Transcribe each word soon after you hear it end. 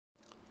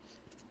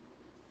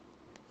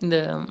இந்த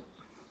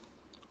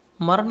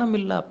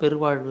மரணமில்லா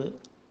பெருவாழ்வு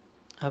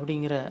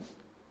அப்படிங்கிற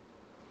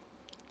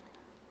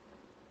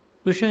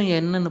விஷயம்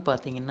என்னன்னு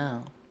பார்த்தீங்கன்னா,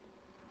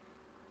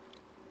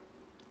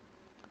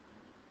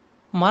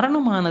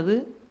 மரணமானது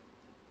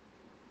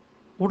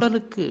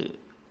உடலுக்கு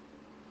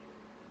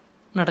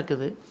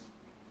நடக்குது.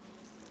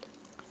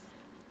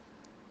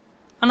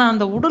 ஆனால்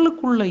அந்த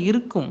உடலுக்குள்ள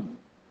இருக்கும்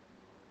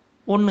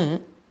ஒன்று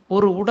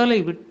ஒரு உடலை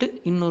விட்டு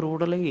இன்னொரு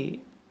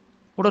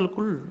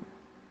உடலுக்குள்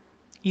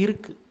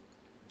இருக்கு.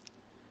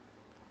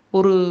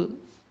 ஒரு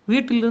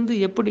வீட்டிலிருந்து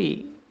எப்படி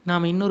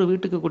நாம் இன்னொரு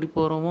வீட்டுக்கு குடி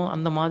போகிறோமோ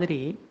அந்த மாதிரி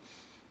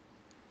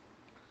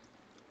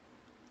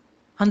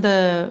அந்த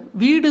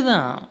வீடு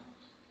தான்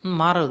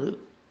மாறுது.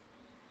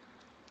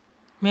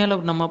 மேலே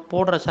நம்ம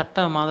போடுற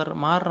சட்டை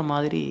மாறுற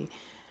மாதிரி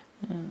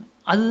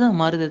அதுதான்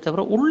மாறுதே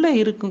தவிர உள்ளே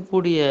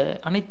இருக்கக்கூடிய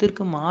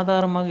அனைத்திற்கும்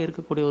ஆதாரமாக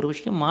இருக்கக்கூடிய ஒரு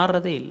விஷயம்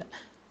மாறுறதே இல்லை.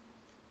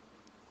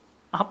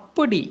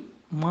 அப்படி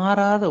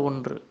மாறாத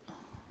ஒன்று,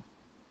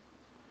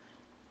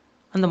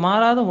 அந்த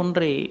மாறாத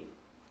ஒன்றை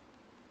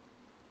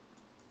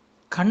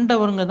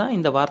கண்டவங்க தான்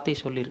இந்த வார்த்தையை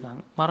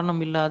சொல்லியிருக்காங்க,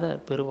 மரணம் இல்லாத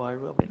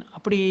பெருவாழ்வு அப்படின்னு.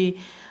 அப்படி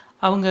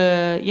அவங்க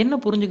என்ன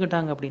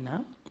புரிஞ்சுக்கிட்டாங்க அப்படின்னா,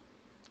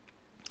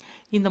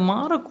 இந்த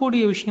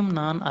மாறக்கூடிய விஷயம்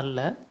நான் அல்ல,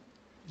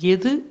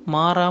 எது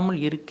மாறாமல்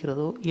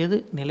இருக்கிறதோ, எது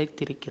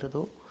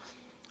நிலைத்திருக்கிறதோ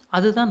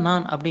அதுதான்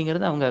நான்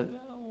அப்படிங்கிறத அவங்க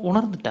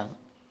உணர்ந்துட்டாங்க.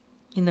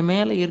 இந்த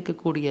மேலே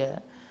இருக்கக்கூடிய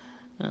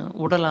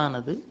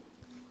உடலானது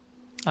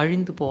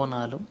அழிந்து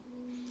போனாலும்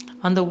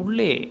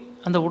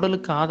அந்த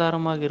உடலுக்கு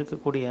ஆதாரமாக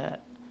இருக்கக்கூடிய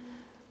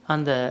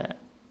அந்த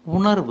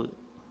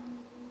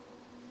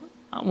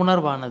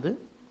உணர்வானது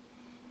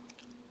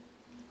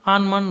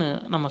ஆன்மான்னு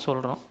நம்ம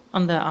சொல்கிறோம்.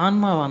 அந்த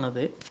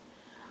ஆன்மாவானது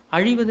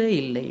அழிவதே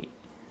இல்லை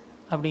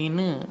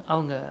அப்படின்னு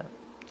அவங்க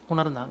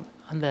உணர்ந்தாங்க.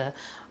 அந்த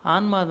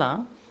ஆன்மா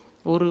தான்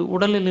ஒரு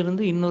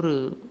உடலிலிருந்து இன்னொரு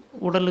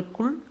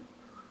உடலுக்குள்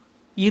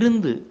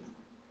இருந்து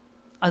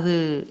அது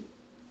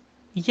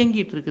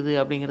இயங்கிட்டு இருக்குது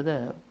அப்படிங்கிறத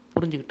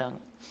புரிஞ்சுக்கிட்டாங்க.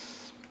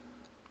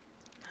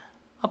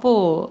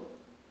 அப்போது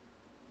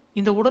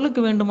இந்த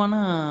உடலுக்கு வேண்டுமான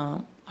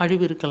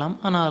அழிவு இருக்கலாம்,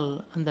 ஆனால்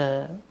அந்த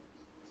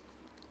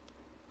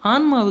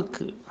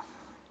ஆன்மாவுக்கு,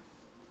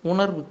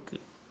 உணர்வுக்கு,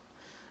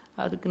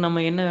 அதுக்கு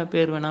நம்ம என்ன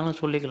பேர் வேணாலும்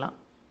சொல்லிக்கலாம்,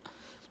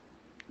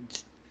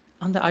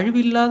 அந்த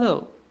அழிவில்லாத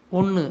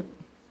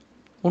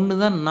ஒன்று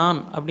தான் நான்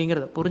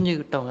அப்படிங்கிறத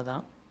புரிஞ்சுக்கிட்டவங்க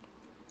தான்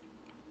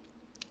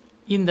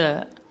இந்த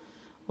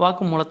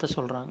வாக்குமூலத்தை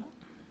சொல்கிறாங்க,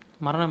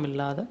 மரணம்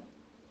இல்லாத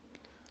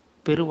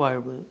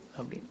பெருவாழ்வு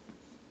அப்படின்னு.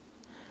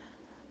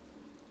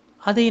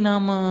 அதை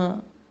நாம்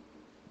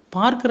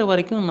பார்க்குற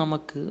வரைக்கும்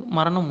நமக்கு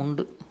மரணம்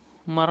உண்டு.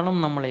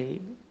 மரணம்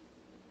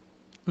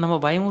நம்ம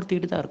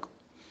பயமுறுத்திக்கிட்டு தான் இருக்கும்,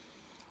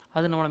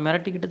 அது நம்மளை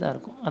மிரட்டிக்கிட்டு தான்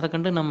இருக்கும், அதை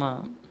கண்டு நம்ம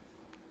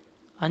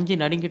அஞ்சு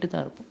நடுங்கிட்டு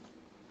தான் இருப்போம்.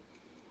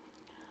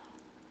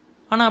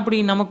 ஆனால் அப்படி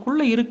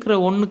நமக்குள்ளே இருக்கிற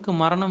ஒன்றுக்கு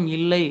மரணம்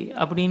இல்லை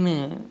அப்படின்னு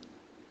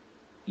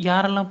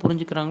யாரெல்லாம்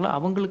புரிஞ்சுக்கிறாங்களோ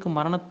அவங்களுக்கு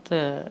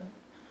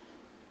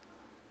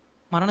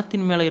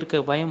மரணத்தின் மேலே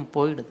இருக்க பயம்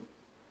போயிடுது.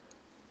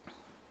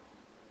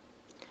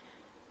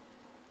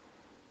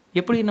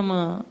 எப்படி நம்ம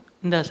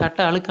இந்த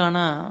சட்டை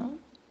அழுக்கானா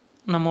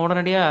நம்ம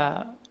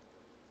உடனடியாக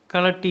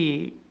கழட்டி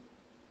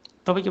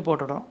துவைக்க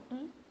போட்டுடுறோம்.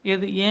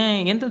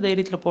 எந்த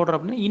தைரியத்தில் போடுறோம்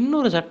அப்படின்னா,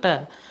 இன்னொரு சட்டை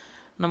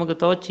நமக்கு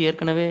துவைச்சி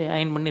ஏற்கனவே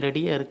அயன் பண்ணி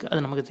ரெடியாக இருக்குது,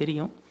 அது நமக்கு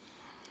தெரியும்.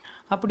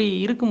 அப்படி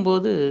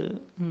இருக்கும்போது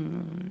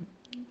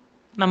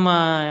நம்ம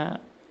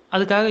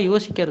அதுக்காக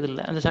யோசிக்கிறது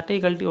இல்லை, அந்த சட்டையை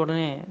கழட்டி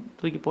உடனே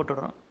தூக்கி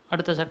போட்டுடுறோம்,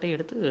 அடுத்த சட்டையை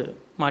எடுத்து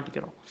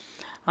மாட்டிக்கிறோம்.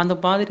 அந்த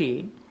மாதிரி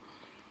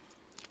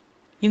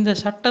இந்த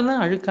சட்டை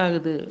தான்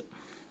அழுக்காகுது,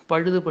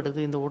 பழுதுபடுது,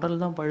 இந்த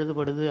உடல் தான்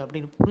பழுதுபடுது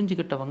அப்படின்னு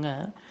புரிஞ்சுக்கிட்டவங்க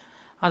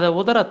அதை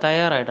உதற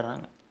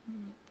தயாராகிடுறாங்க.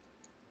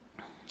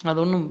 அது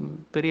ஒன்றும்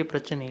பெரிய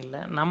பிரச்சனை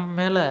இல்லை, நம்ம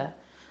மேலே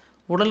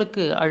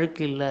உடலுக்கு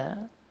அழுக்கு இல்லை,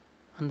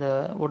 அந்த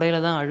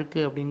உடையில தான் அழுக்கு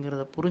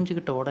அப்படிங்கிறத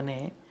புரிஞ்சுக்கிட்ட உடனே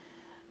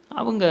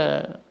அவங்க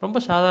ரொம்ப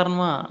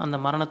சாதாரணமாக அந்த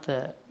மரணத்தை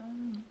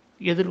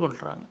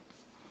எதிர்கொள்கிறாங்க.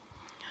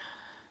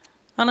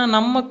 ஆனால்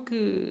நமக்கு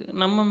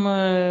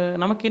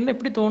என்ன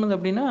எப்படி தோணுது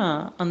அப்படின்னா,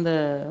 அந்த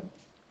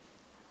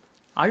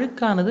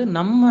அழுக்கானது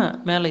நம்ம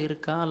மேலே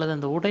இருக்கா அல்லது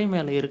அந்த உடை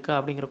மேலே இருக்கா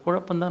அப்படிங்கிற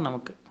குழப்பம்தான்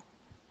நமக்கு.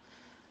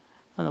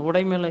 அந்த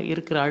உடை மேலே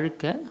இருக்கிற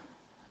அழுக்கை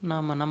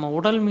நம்ம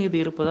உடல் மீது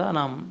இருப்பதாக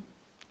நாம்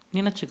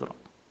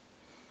நினச்சிக்கிறோம்.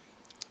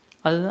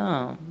 அதுதான்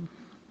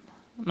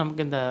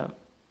நமக்கு இந்த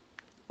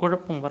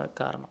குழப்பம் வர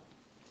காரணம்.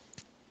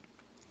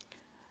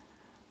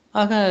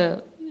 ஆக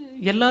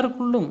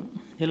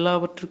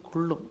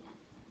எல்லாவற்றுக்குள்ளும்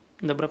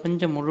இந்த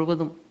பிரபஞ்சம்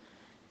முழுவதும்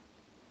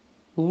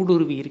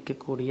ஊடுருவி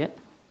இருக்கக்கூடிய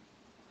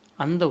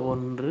அந்த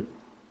ஒன்று,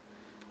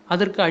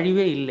 அதற்கு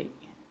அழிவே இல்லை,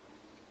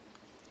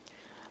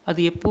 அது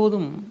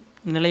எப்போதும்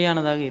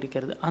நிலையானதாக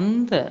இருக்கிறது.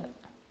 அந்த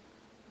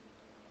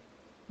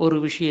ஒரு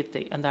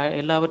விஷயத்தை, அந்த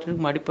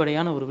எல்லாவற்றிற்கும்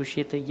அடிப்படையான ஒரு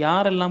விஷயத்தை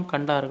யாரெல்லாம்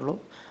கண்டார்களோ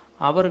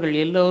அவர்கள்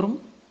எல்லோரும்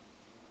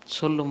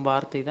சொல்லும்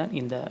வார்த்தை தான்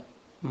இந்த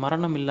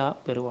மரணமில்லா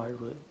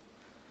பெருவாழ்வு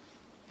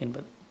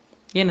என்பது.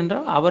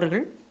 ஏனென்றால்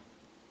அவர்கள்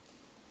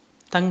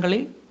தங்களை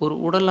ஒரு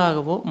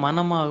உடலாகவோ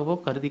மனமாகவோ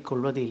கருதி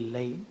கொள்வது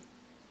இல்லை.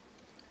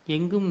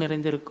 எங்கும்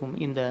நிறைந்திருக்கும்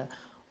இந்த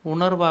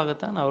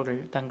உணர்வாகத்தான்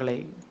அவர்கள் தங்களை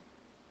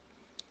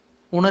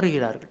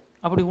உணர்கிறார்கள்.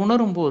 அப்படி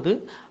உணரும்போது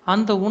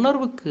அந்த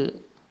உணர்வுக்கு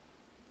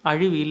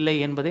அழிவு இல்லை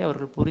என்பதை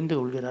அவர்கள் புரிந்து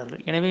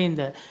கொள்கிறார்கள். எனவே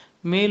இந்த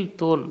மேல்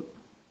தோல்,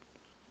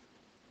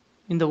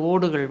 இந்த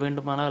ஓடுகள்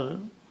வேண்டுமானால்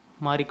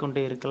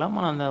மாறிக்கொண்டே இருக்கலாம்,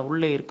 ஆனால் அந்த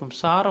உள்ளே இருக்கும்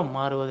சாரம்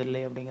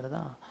மாறுவதில்லை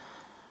அப்படிங்கிறதான்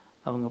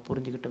அவங்க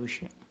புரிஞ்சுக்கிட்ட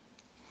விஷயம்.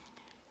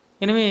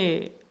 எனவே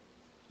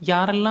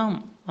யாரெல்லாம்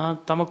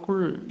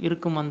தமக்குள்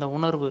இருக்கும் அந்த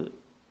உணர்வு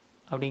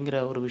அப்படிங்கிற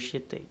ஒரு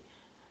விஷயத்தை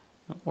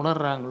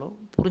உணர்கிறாங்களோ,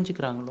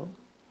 புரிஞ்சுக்கிறாங்களோ,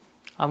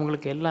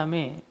 அவங்களுக்கு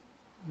எல்லாமே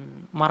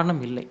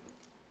மரணம் இல்லை.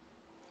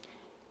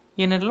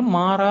 ஏனென்றால்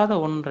மாறாத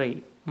ஒன்றை,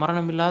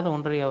 மரணமில்லாத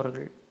ஒன்றை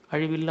அவர்கள்,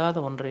 அழிவில்லாத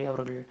ஒன்றை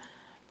அவர்கள்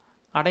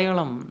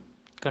அடையாளம்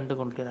கண்டு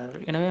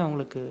கொள்கிறார்கள். எனவே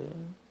அவங்களுக்கு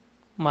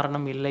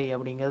மரணம் இல்லை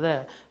அப்படிங்கிறத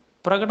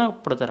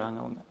பிரகடனப்படுத்துகிறாங்க.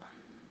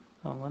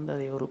 அவங்க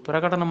அதை ஒரு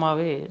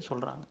பிரகடனமாகவே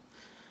சொல்கிறாங்க,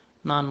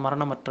 நான்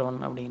மரணமற்றவன்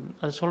அப்படின்னு.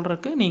 அது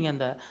சொல்கிறதுக்கு நீங்கள்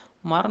அந்த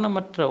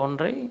மரணமற்ற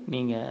ஒன்றை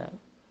நீங்கள்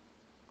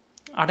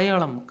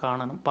அடையாளம்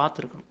காணணும்,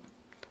 பார்த்துருக்கணும்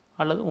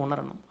அல்லது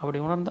உணரணும். அப்படி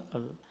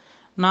உணர்ந்தால்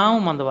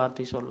நாமும் அந்த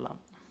வார்த்தை சொல்லலாம்,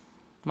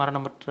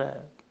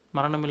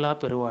 மரணமில்லா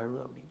பெருவாழ்வு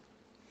அப்படின்னு.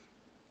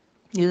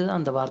 இதுதான்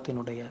அந்த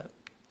வார்த்தையினுடைய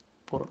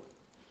பொருள்.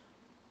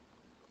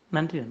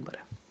 நன்றி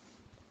நண்பரே.